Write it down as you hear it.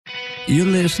You're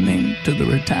listening to the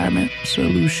Retirement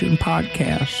Solution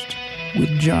Podcast with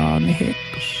John Hicks.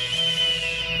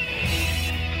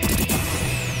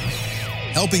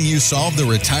 Helping you solve the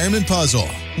retirement puzzle.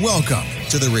 Welcome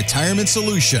to the Retirement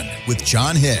Solution with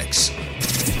John Hicks.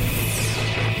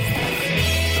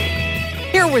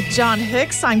 Here with John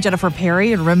Hicks, I'm Jennifer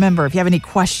Perry. And remember, if you have any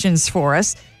questions for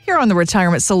us here on the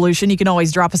Retirement Solution, you can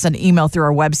always drop us an email through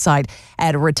our website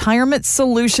at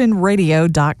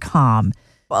retirementsolutionradio.com.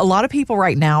 A lot of people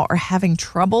right now are having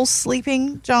trouble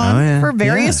sleeping, John, for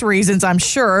various reasons, I'm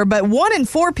sure. But 1 in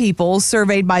 4 people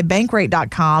surveyed by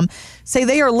Bankrate.com say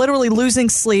they are literally losing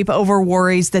sleep over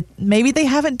worries that maybe they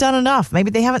haven't done enough.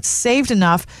 Maybe they haven't saved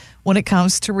enough when it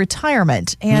comes to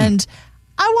retirement. And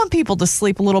I want people to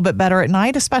sleep a little bit better at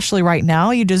night, especially right now.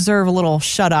 You deserve a little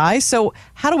shut-eye. So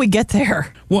how do we get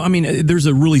there? Well, I mean, there's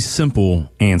a really simple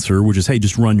answer, which is, hey,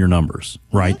 just run your numbers,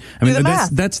 right? I mean,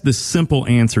 that's the simple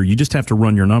answer. You just have to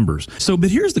run your numbers. So,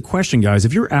 but here's the question, guys.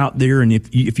 If you're out there and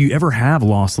if you ever have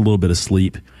lost a little bit of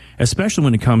sleep, especially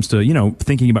when it comes to,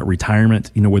 thinking about retirement,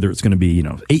 whether it's going to be,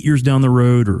 8 years down the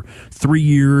road or 3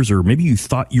 years, or maybe you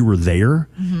thought you were there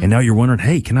and now you're wondering,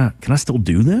 hey, can I still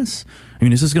do this? I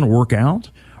mean, is this going to work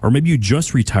out? Or maybe you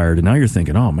just retired and now you're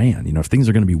thinking, oh man, if things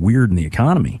are going to be weird in the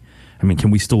economy, I mean, can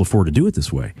we still afford to do it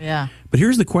this way? Yeah. But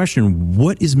here's the question.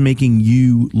 What is making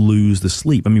you lose the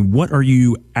sleep? I mean, what are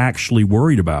you actually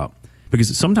worried about?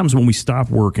 Because sometimes when we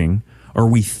stop working, or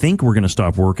we think we're going to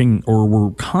stop working, or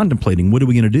we're contemplating what are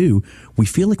we going to do, we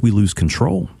feel like we lose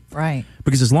control. Right.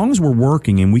 Because as long as we're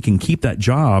working and we can keep that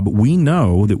job, we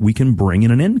know that we can bring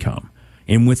in an income.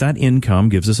 And with that income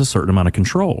gives us a certain amount of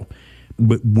control.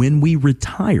 But when we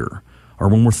retire, or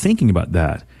when we're thinking about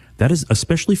that is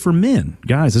especially for men.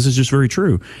 Guys, this is just very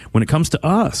true. When it comes to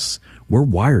us, we're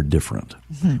wired different.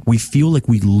 We feel like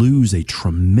we lose a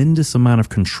tremendous amount of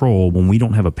control when we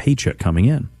don't have a paycheck coming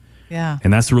in. Yeah.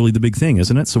 And that's really the big thing,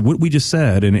 isn't it? So what we just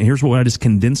said, and here's what I just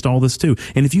condensed all this to.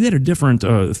 And if you had a different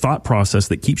thought process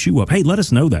that keeps you up, hey, let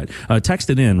us know that. Text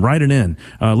it in, write it in.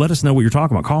 Let us know what you're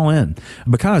talking about. Call in,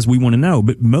 because we want to know.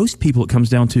 But most people, it comes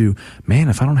down to, man,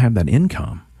 if I don't have that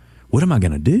income, what am I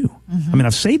going to do? I mean,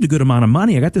 I've saved a good amount of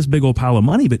money. I got this big old pile of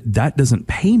money, but that doesn't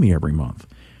pay me every month.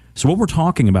 So what we're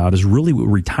talking about is really what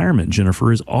retirement, Jennifer,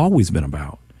 has always been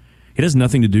about. It has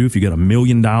nothing to do if you got $1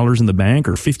 million in the bank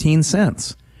or 15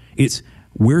 cents. It's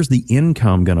where's the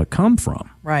income going to come from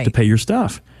to pay your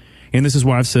stuff? And this is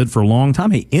why I've said for a long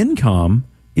time, hey, income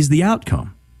is the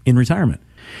outcome in retirement.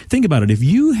 Think about it. If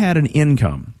you had an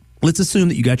income, let's assume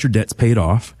that you got your debts paid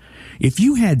off. If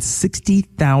you had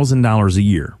 $60,000 a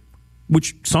year,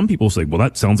 which some people say, well,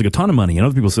 that sounds like a ton of money. And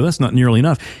other people say, that's not nearly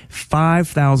enough.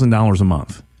 $5,000 a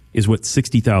month is what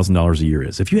 $60,000 a year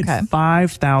is. If you had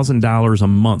 $5,000 a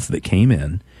month that came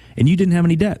in, and you didn't have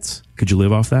any debts, could you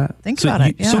live off that? Think about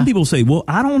it. Yeah. Some people say, well,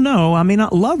 I don't know. I may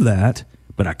not love that,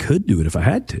 but I could do it if I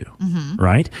had to,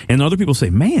 right? And other people say,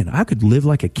 man, I could live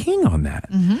like a king on that.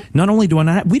 Not only do I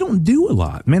not, we don't do a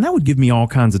lot. Man, that would give me all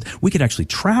kinds of, we could actually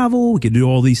travel, we could do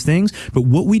all these things. But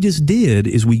what we just did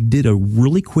is we did a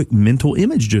really quick mental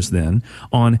image just then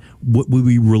on what would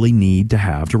we really need to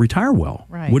have to retire well.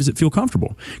 Right. What does it feel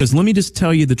comfortable? Because let me just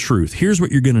tell you the truth. Here's what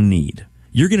you're going to need.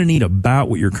 You're going to need about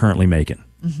what you're currently making.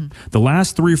 The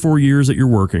last 3 or 4 years that you're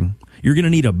working, you're going to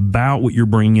need about what you're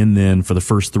bringing in then for the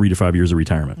first 3 to 5 years of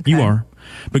retirement. You are.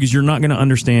 Because you're not going to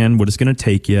understand what it's going to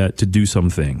take yet to do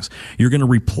some things. You're going to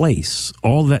replace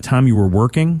all that time you were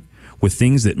working with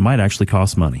things that might actually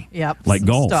cost money. Yep. Like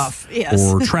golf stuff. Yes.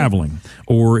 or traveling.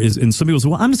 And some people say,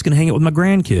 well, I'm just going to hang out with my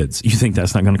grandkids. You think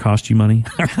that's not going to cost you money?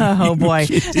 Oh, boy.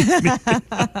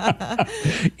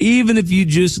 Even if you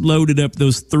just loaded up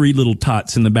those 3 little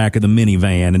tots in the back of the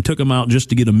minivan and took them out just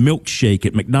to get a milkshake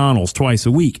at McDonald's twice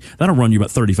a week, that'll run you about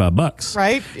 $35.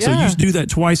 Right. Yeah. So you just do that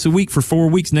twice a week for 4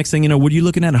 weeks. Next thing you know, what are you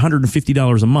looking at?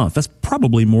 $150 a month. That's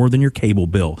probably more than your cable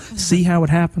bill. See how it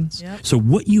happens? Yep. So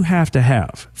what you have to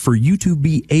have for you to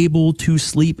be able to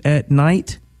sleep at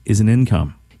night is an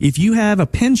income. If you have a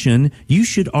pension, you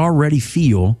should already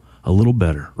feel a little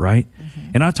better, right?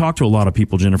 And I talk to a lot of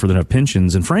people, Jennifer, that have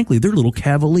pensions, and frankly, they're a little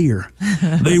cavalier.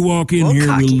 They walk in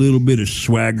here with a little bit of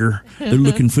swagger. They're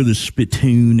looking for the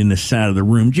spittoon in the side of the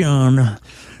room. John,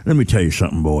 let me tell you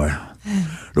something, boy.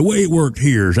 The way it worked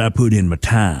here is I put in my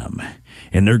time,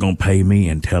 and they're going to pay me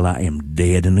until I am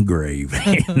dead in the grave.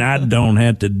 And I don't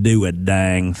have to do a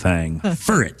dang thing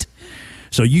for it.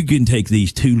 So you can take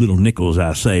these 2 little nickels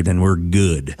I saved and we're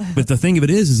good. But the thing of it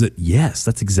is that, yes,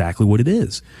 that's exactly what it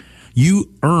is.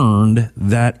 You earned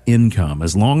that income.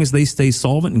 As long as they stay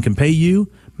solvent and can pay you,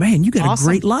 man, you got a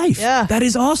great life. Yeah. That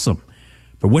is awesome.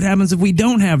 But what happens if we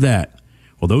don't have that?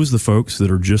 Well, those are the folks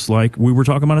that are just like we were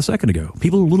talking about a second ago.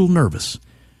 People are a little nervous.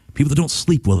 People that don't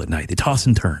sleep well at night. They toss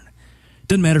and turn.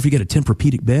 Doesn't matter if you get a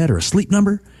Tempur-Pedic bed or a sleep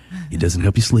number. It doesn't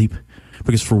help you sleep.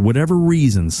 Because for whatever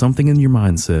reason, something in your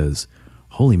mind says,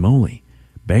 holy moly,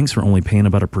 banks are only paying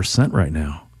about 1% right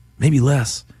now, maybe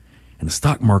less. And the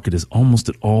stock market is almost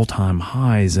at all-time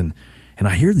highs. And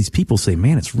I hear these people say,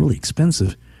 man, it's really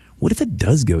expensive. What if it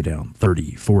does go down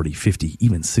 30, 40, 50,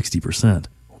 even 60%?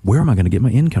 Where am I going to get my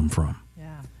income from?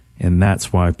 Yeah. And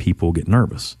that's why people get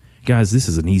nervous. Guys, this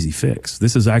is an easy fix.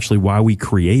 This is actually why we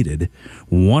created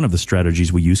one of the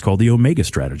strategies we use called the Omega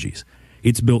strategies.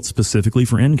 It's built specifically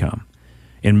for income.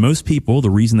 And most people, the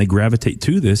reason they gravitate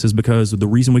to this is because of the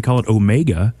reason we call it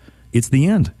Omega, it's the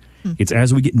end. It's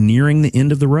as we get nearing the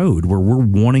end of the road where we're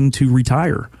wanting to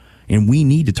retire and we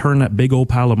need to turn that big old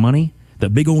pile of money,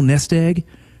 that big old nest egg,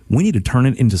 we need to turn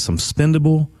it into some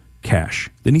spendable cash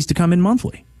that needs to come in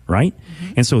monthly, right?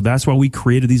 And so that's why we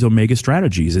created these Omega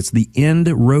strategies. It's the end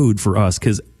road for us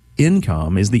because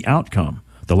income is the outcome.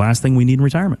 The last thing we need in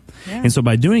retirement. Yeah. And so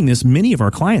by doing this, many of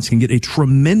our clients can get a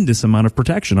tremendous amount of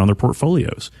protection on their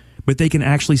portfolios, but they can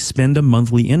actually spend a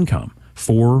monthly income,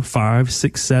 4, 5,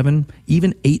 6, 7,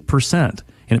 even 8%,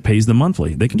 and it pays them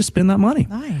monthly. They can just spend that money,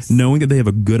 knowing that they have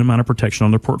a good amount of protection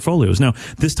on their portfolios. Now,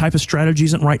 this type of strategy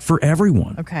isn't right for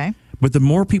everyone. Okay. But the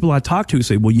more people I talk to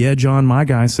say, well, yeah, John, my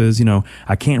guy says,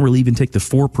 I can't really even take the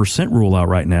 4% rule out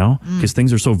right now because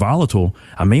things are so volatile.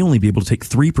 I may only be able to take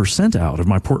 3% out of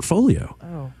my portfolio.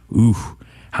 Ooh,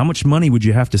 how much money would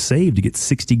you have to save to get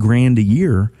 $60,000 a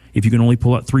year if you can only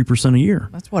pull out 3% a year?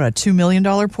 That's what, a $2 million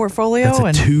portfolio?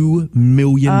 That's a $2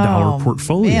 million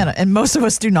portfolio. Man, and most of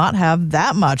us do not have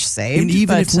that much saved. And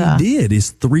even if we did,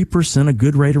 is 3% a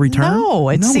good rate of return? No,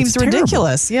 it seems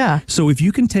ridiculous. Yeah. So if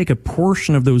you can take a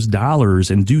portion of those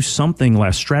dollars and do something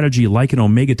like a strategy like an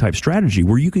Omega type strategy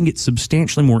where you can get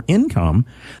substantially more income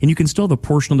and you can still have a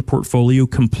portion of the portfolio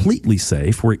completely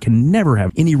safe where it can never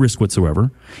have any risk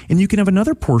whatsoever, and you can have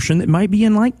another portion that might be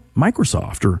in like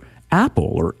Microsoft or Apple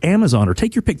or Amazon, or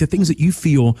take your pick, the things that you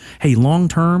feel, hey, long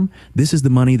term, this is the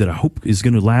money that I hope is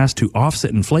going to last to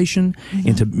offset inflation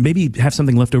and to maybe have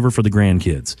something left over for the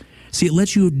grandkids. See, it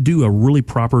lets you do a really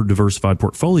proper diversified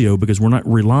portfolio because we're not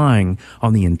relying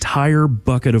on the entire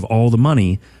bucket of all the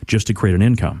money just to create an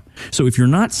income. So if you're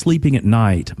not sleeping at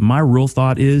night, my real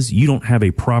thought is you don't have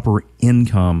a proper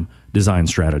income design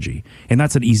strategy. And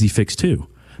that's an easy fix too.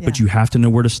 Yeah. But you have to know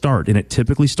where to start. And it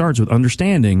typically starts with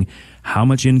understanding how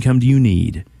much income do you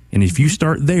need. And if you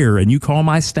start there and you call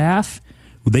my staff,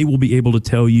 they will be able to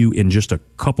tell you in just a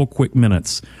couple quick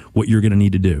minutes what you're going to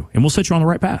need to do. And we'll set you on the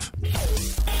right path.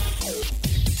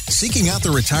 Seeking out the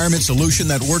retirement solution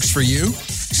that works for you?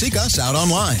 Seek us out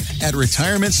online at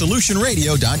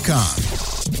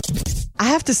retirementsolutionradio.com. I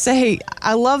have to say,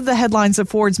 I love the headlines that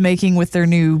Ford's making with their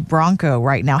new Bronco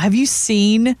right now. Have you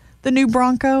seen the new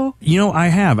Bronco? I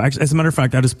have. As a matter of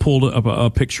fact, I just pulled up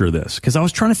a picture of this because I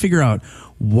was trying to figure out,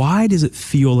 why does it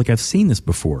feel like I've seen this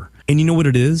before? And you know what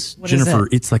it is, Jennifer?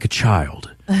 It's like a child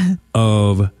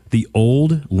of the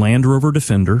old Land Rover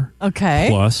Defender,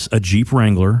 plus a Jeep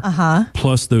Wrangler,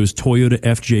 plus those Toyota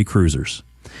FJ Cruisers.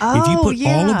 If you put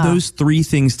all of those three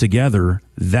things together,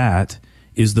 that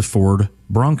is the Ford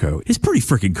Bronco. It's pretty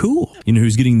freaking cool. You know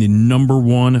who's getting the number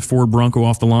one Ford Bronco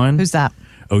off the line? Who's that?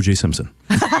 O.J. Simpson.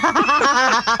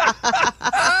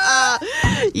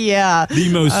 Yeah. The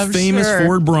most famous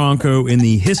Ford Bronco in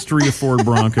the history of Ford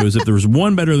Broncos. If there was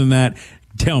one better than that,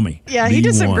 tell me. Yeah, he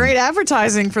did some great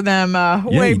advertising for them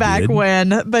way back when.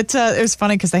 But it was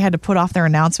funny because they had to put off their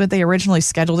announcement. They originally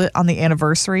scheduled it on the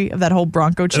anniversary of that whole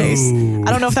Bronco chase. Ooh.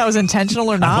 I don't know if that was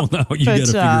intentional or not. I don't know. You got to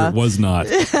figure it was not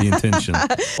the intention.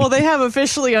 Well, they have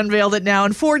officially unveiled it now.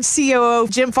 And Ford COO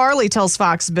Jim Farley tells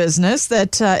Fox Business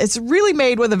that it's really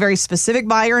made with a very specific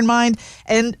buyer in mind.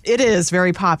 And it is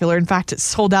very popular. In fact, it's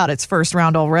sold out its first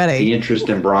round already. The interest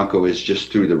in Bronco is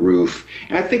just through the roof.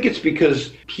 And I think it's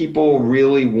because people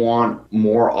really want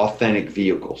more authentic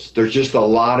vehicles. There's just a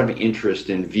lot of interest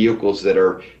in vehicles that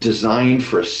are designed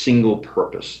for a single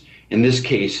purpose. In this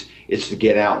case, it's to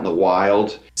get out in the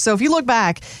wild. So if you look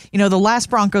back, the last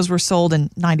Broncos were sold in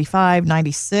 95,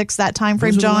 96, that time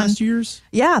frame, John. Those were the last years?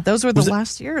 Yeah, those were the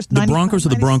last years. The Broncos or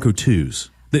the Bronco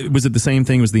 2s? Was it the same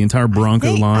thing? Was the entire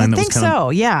Bronco line? I think so,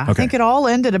 yeah. Okay. I think it all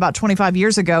ended about 25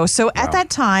 years ago. So at that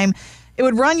time, it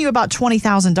would run you about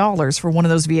 $20,000 for one of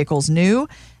those vehicles new.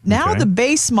 Now the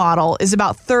base model is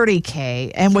about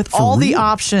 $30K, and with all the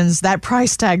options, that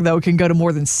price tag though can go to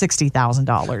more than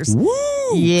 $60,000. Woo!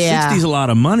 Yeah, 60 is a lot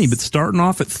of money, but starting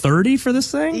off at 30 for this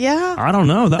thing? Yeah, I don't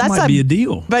know. That might be a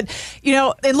deal. But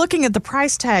in looking at the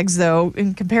price tags though,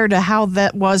 and compared to how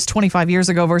that was 25 years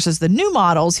ago versus the new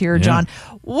models here, John,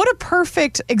 what a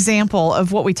perfect example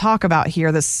of what we talk about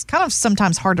here. That's kind of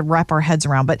sometimes hard to wrap our heads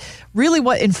around, but really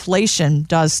what inflation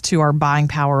does to our buying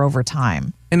power over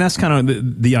time. And that's kind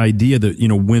of the idea that,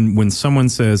 when someone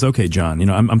says, okay, John,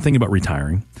 I'm thinking about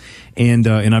retiring and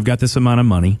I've got this amount of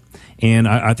money and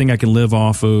I think I can live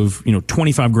off of,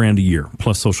 $25,000 a year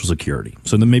plus Social Security.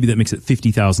 So then maybe that makes it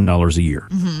 $50,000 a year,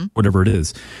 whatever it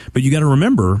is. But you got to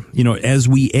remember, as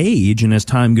we age and as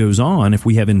time goes on, if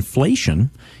we have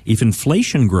inflation, if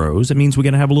inflation grows, it means we're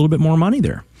going to have a little bit more money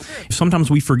there. Sometimes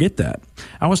we forget that.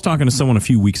 I was talking to someone a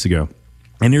few weeks ago.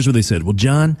 And here's what they said. Well,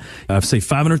 John, I've saved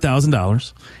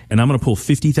 $500,000 and I'm going to pull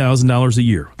 $50,000 a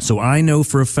year. So I know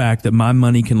for a fact that my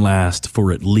money can last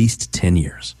for at least 10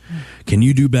 years. Can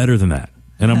you do better than that?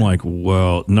 And I'm like,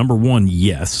 well, number one,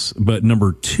 yes. But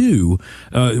number two,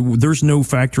 there's no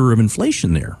factor of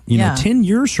inflation there. 10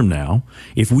 years from now,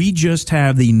 if we just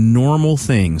have the normal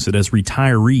things that as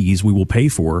retirees we will pay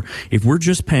for, if we're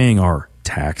just paying our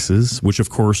taxes, which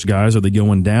of course, guys, are they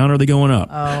going down or are they going up?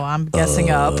 Oh, I'm guessing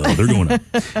up. They're going up.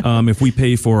 If we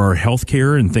pay for our health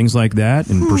care and things like that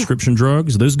and prescription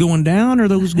drugs, are those going down or are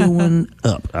those going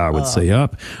up? I would say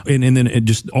up. And then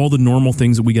just all the normal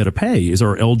things that we got to pay. Is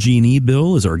our LG&E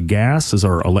bill, is our gas, is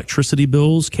our electricity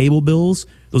bills, cable bills,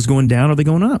 those going down or are they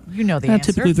going up? You know the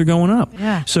answer. Typically they're going up.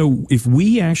 Yeah. So if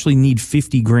we actually need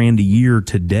 $50,000 a year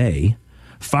today,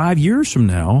 5 years from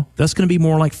now, that's going to be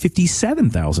more like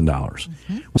 $57,000.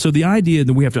 So the idea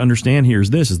that we have to understand here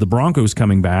is the Bronco's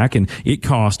coming back and it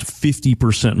cost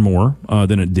 50% more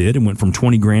than it did. It went from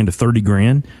 $20,000 to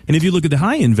 $30,000. And if you look at the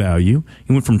high end value,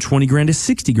 it went from $20,000 to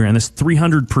 $60,000. That's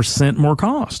 300% more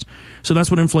cost. So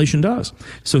that's what inflation does.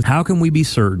 So how can we be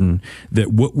certain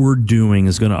that what we're doing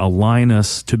is going to align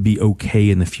us to be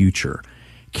okay in the future?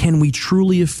 Can we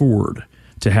truly afford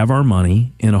to have our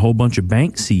money in a whole bunch of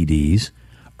bank CDs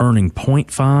earning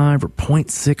 0.5 or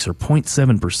 0.6 or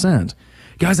 0.7%?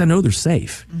 Guys, I know they're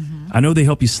safe. I know they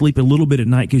help you sleep a little bit at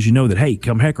night because you know that, hey,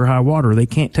 come heck or high water, they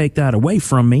can't take that away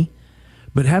from me.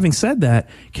 But having said that,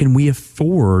 can we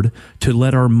afford to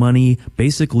let our money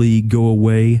basically go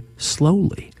away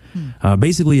slowly?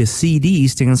 Basically, a CD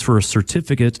stands for a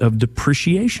certificate of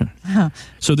depreciation.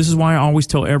 So this is why I always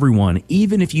tell everyone,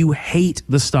 even if you hate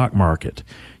the stock market,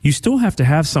 you still have to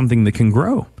have something that can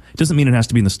grow. It doesn't mean it has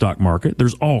to be in the stock market.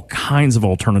 There's all kinds of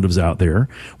alternatives out there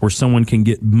where someone can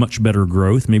get much better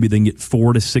growth. Maybe they can get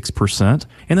 4 to 6% and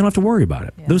they don't have to worry about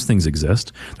it. Yeah. Those things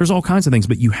exist. There's all kinds of things,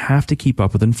 but you have to keep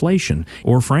up with inflation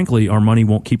or frankly, our money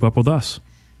won't keep up with us.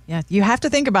 Yeah, you have to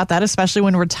think about that, especially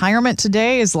when retirement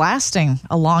today is lasting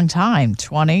a long time,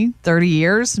 20, 30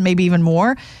 years, maybe even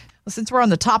more. Well, since we're on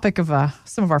the topic of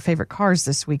some of our favorite cars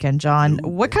this weekend, John,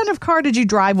 what kind of car did you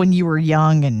drive when you were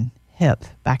young and hip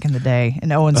back in the day in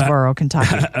Owensboro,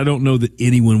 Kentucky? I don't know that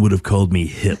anyone would have called me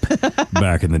hip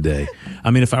back in the day.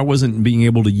 I mean, if I wasn't being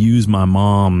able to use my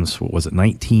mom's,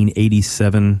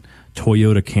 1987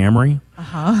 Toyota Camry.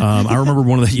 I remember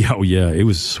one of the, it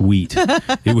was sweet.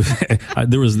 It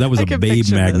was, that was a babe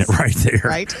magnet right there.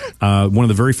 Right. One of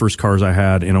the very first cars I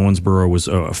had in Owensboro was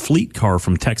a fleet car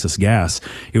from Texas Gas.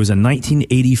 It was a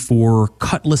 1984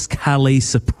 Cutlass Calais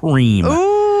Supreme.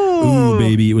 Ooh,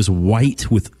 baby. It was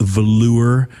white with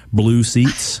velour blue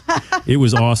seats. It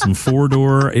was awesome.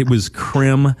 4-door. It was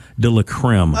creme de la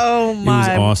creme. Oh,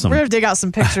 my. It was awesome. We're going to dig out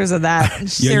some pictures of that and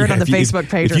share it on the Facebook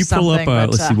page or something. If you pull up,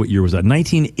 let's see, what year was that?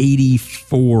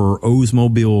 1984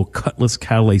 Oldsmobile Cutlass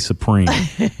Calais Supreme.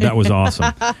 That was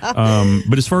awesome.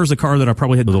 But as far as the car that I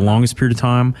probably had the longest period of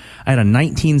time, I had a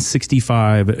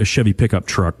 1965 Chevy pickup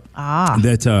truck.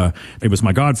 That it was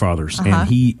my godfather's, and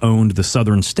he owned the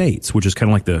Southern States, which is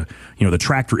kind of like the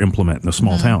tractor implement in the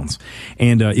small towns.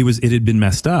 And it had been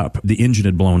messed up. The engine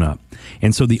had blown up,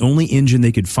 and so the only engine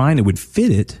they could find that would fit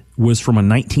it was from a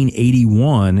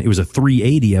 1981. It was a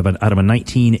 380 out of a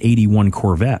 1981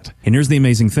 Corvette. And here's the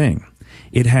amazing thing.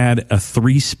 It had a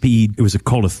 3-speed, it was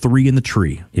called a 3 in the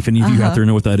tree. If any of you out there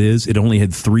know what that is, it only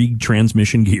had 3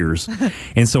 transmission gears.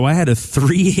 And so I had a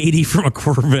 380 from a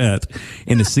Corvette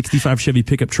and a 65 Chevy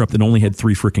pickup truck that only had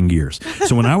 3 freaking gears.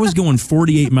 So when I was going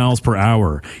 48 miles per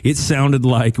hour, it sounded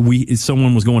like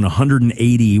someone was going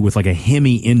 180 with like a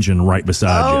Hemi engine right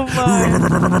beside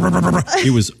you.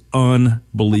 It was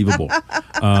unbelievable.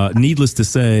 Needless to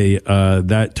say,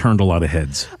 that turned a lot of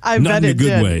heads. I bet it did.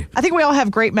 Not in a good way. I think we all have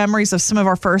great memories of some of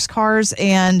our first cars,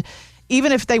 and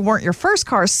even if they weren't your first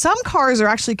car, some cars are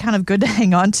actually kind of good to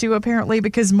hang on to, apparently,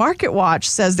 because MarketWatch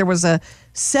says there was a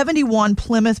 71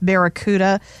 Plymouth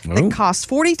Barracuda that cost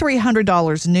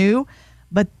 $4,300 new,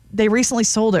 but they recently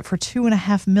sold it for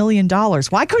 $2.5 million.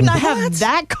 Why couldn't I have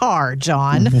that car,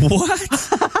 John? What?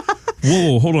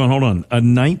 Whoa, hold on. A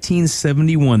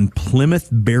 1971 Plymouth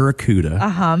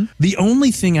Barracuda. The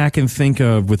only thing I can think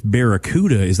of with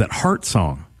Barracuda is that Heart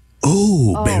song.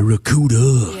 Oh,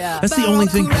 Barracuda. Yeah. That's the only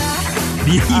thing.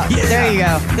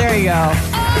 There you go.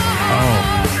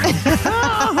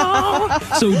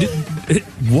 So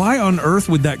why on earth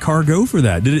would that car go for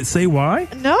that? Did it say why?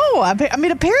 No, I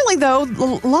mean, apparently, though,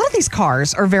 a lot of these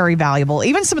cars are very valuable.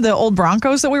 Even some of the old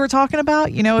Broncos that we were talking about,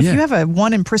 if you have a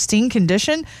one in pristine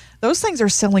condition, those things are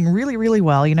selling really, really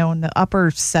well, in the upper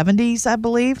 70s, I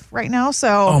believe, right now.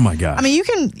 So, oh my gosh. I mean,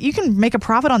 you can make a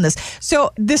profit on this.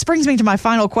 So this brings me to my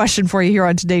final question for you here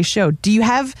on today's show. Do you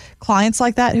have clients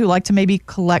like that who like to maybe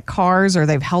collect cars, or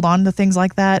they've held on to things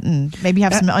like that and maybe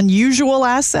have some unusual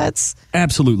assets?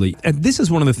 Absolutely. And this is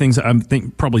one of the things that I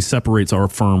think probably separates our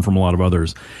firm from a lot of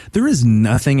others. There is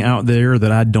nothing out there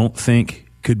that I don't think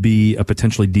could be a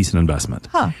potentially decent investment.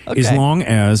 Okay. As long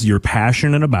as you're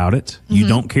passionate about it, you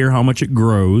don't care how much it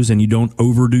grows, and you don't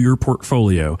overdo your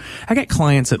portfolio. I got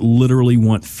clients that literally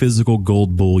want physical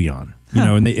gold bullion.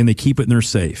 And they keep it in their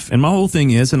safe. And my whole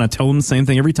thing is, and I tell them the same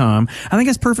thing every time, I think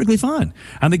that's perfectly fine.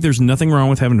 I think there's nothing wrong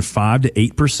with having 5 to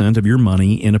 8% of your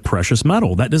money in a precious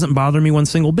metal. That doesn't bother me one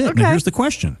single bit. Okay. Now, here's the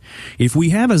question. If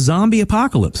we have a zombie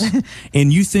apocalypse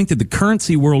and you think that the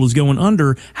currency world is going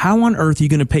under, how on earth are you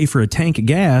going to pay for a tank of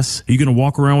gas? Are you going to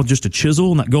walk around with just a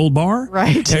chisel and that gold bar?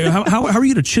 Right. How are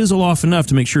you going to chisel off enough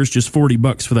to make sure it's just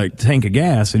 $40 for that tank of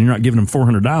gas and you're not giving them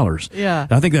 $400? Yeah.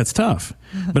 I think that's tough.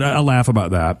 But I laugh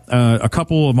about that. A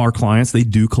couple of our clients, they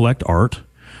do collect art.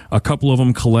 A couple of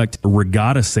them collect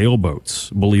regatta sailboats,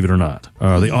 believe it or not.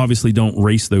 They obviously don't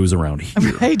race those around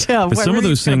here. Right. But some of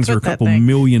those things are a couple $1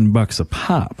 million a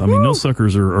pop. I mean, those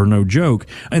suckers are no joke.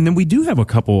 And then we do have a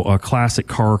couple classic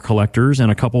car collectors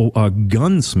and a couple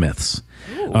gunsmiths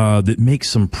that make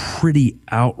some pretty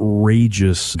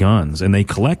outrageous guns, and they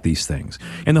collect these things.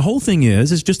 And the whole thing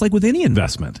is just like with any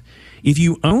investment. If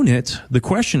you own it, the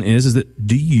question is that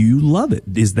do you love it?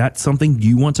 Is that something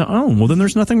you want to own? Well, then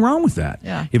there's nothing wrong with that.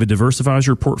 Yeah. If it diversifies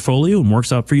your portfolio and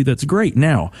works out for you, that's great.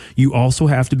 Now, you also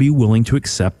have to be willing to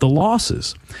accept the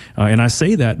losses. And I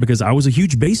say that because I was a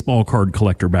huge baseball card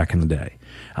collector back in the day.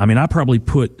 I mean, I probably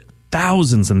put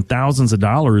thousands and thousands of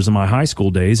dollars in my high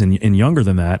school days and younger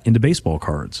than that into baseball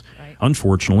cards. Right.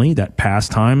 Unfortunately, that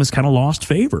pastime has kind of lost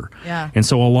favor. Yeah. And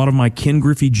so a lot of my Ken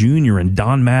Griffey Jr. and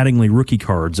Don Mattingly rookie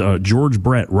cards, George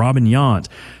Brett, Robin Yount,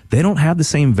 they don't have the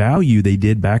same value they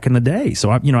did back in the day. So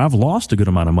I've lost a good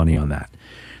amount of money on that.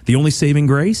 The only saving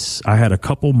grace, I had a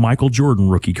couple Michael Jordan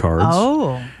rookie cards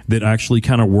that actually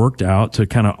kind of worked out to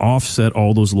kind of offset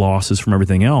all those losses from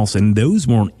everything else. And those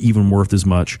weren't even worth as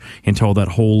much until that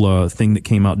whole thing that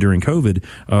came out during COVID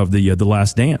of the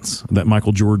Last Dance, that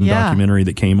Michael Jordan documentary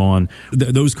that came on.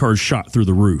 Those cards shot through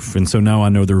the roof. And so now I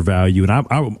know their value. And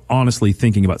I'm honestly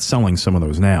thinking about selling some of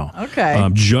those now. Okay.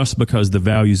 Just because the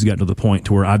value's gotten to the point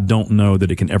to where I don't know that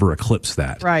it can ever eclipse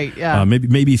that. Right, yeah.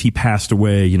 Maybe if he passed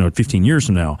away, 15 years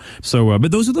from now. So,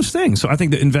 but those are those things. So I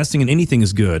think that investing in anything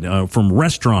is good, from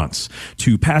restaurants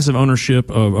to passive ownership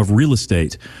of real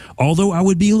estate. Although I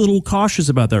would be a little cautious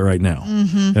about that right now.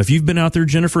 Mm-hmm. If you've been out there,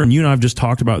 Jennifer, and you and I have just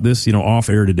talked about this, off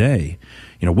air today,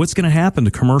 what's going to happen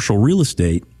to commercial real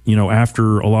estate,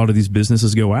 after a lot of these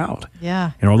businesses go out?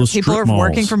 Yeah. And all those people strip are malls.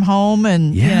 working from home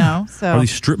and, so. Are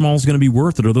these strip malls going to be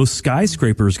worth it? Are those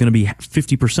skyscrapers going to be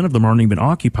 50% of them aren't even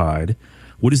occupied?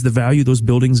 What is the value of those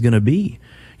buildings going to be?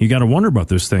 You got to wonder about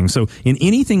those things. So in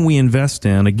anything we invest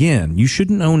in, again, you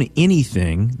shouldn't own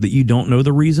anything that you don't know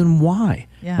the reason why.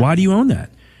 Yeah. Why do you own that?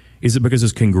 Is it because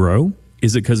it can grow?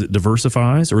 Is it because it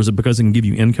diversifies? Or is it because it can give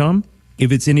you income?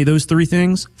 If it's any of those three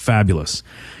things, fabulous.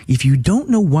 If you don't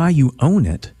know why you own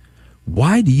it,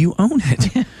 why do you own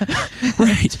it?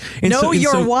 Right. Know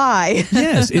your why.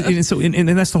 Yes.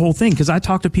 And that's the whole thing. Because I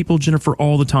talk to people, Jennifer,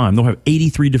 all the time. They'll have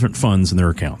 83 different funds in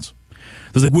their accounts.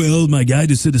 They're like, well, my guy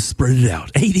just said to spread it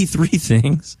out. 83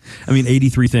 things.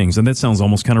 83 things. And that sounds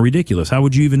almost kind of ridiculous. How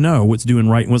would you even know what's doing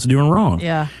right and what's doing wrong?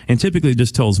 Yeah. And typically it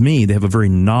just tells me they have a very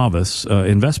novice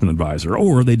investment advisor,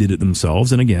 or they did it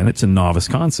themselves. And again, it's a novice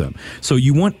concept. So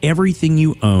you want everything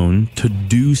you own to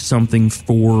do something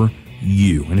for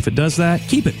you. And if it does that,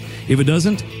 keep it. If it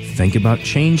doesn't, think about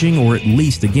changing, or at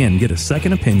least, again, get a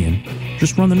second opinion.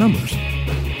 Just run the numbers.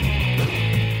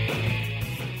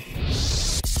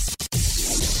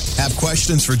 Have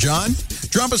questions for John?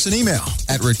 Drop us an email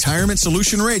at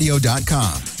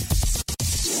retirementsolutionradio.com.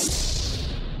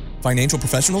 Financial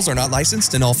professionals are not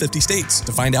licensed in all 50 states.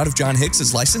 To find out if John Hicks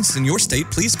is licensed in your state,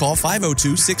 please call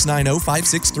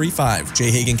 502-690-5635.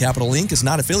 J. Hagan Capital Inc. is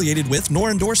not affiliated with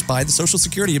nor endorsed by the Social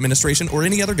Security Administration or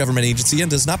any other government agency and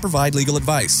does not provide legal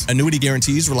advice. Annuity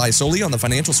guarantees rely solely on the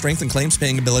financial strength and claims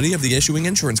paying ability of the issuing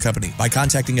insurance company. By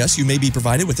contacting us, you may be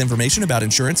provided with information about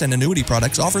insurance and annuity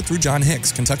products offered through John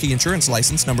Hicks, Kentucky Insurance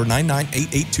License number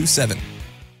 998827.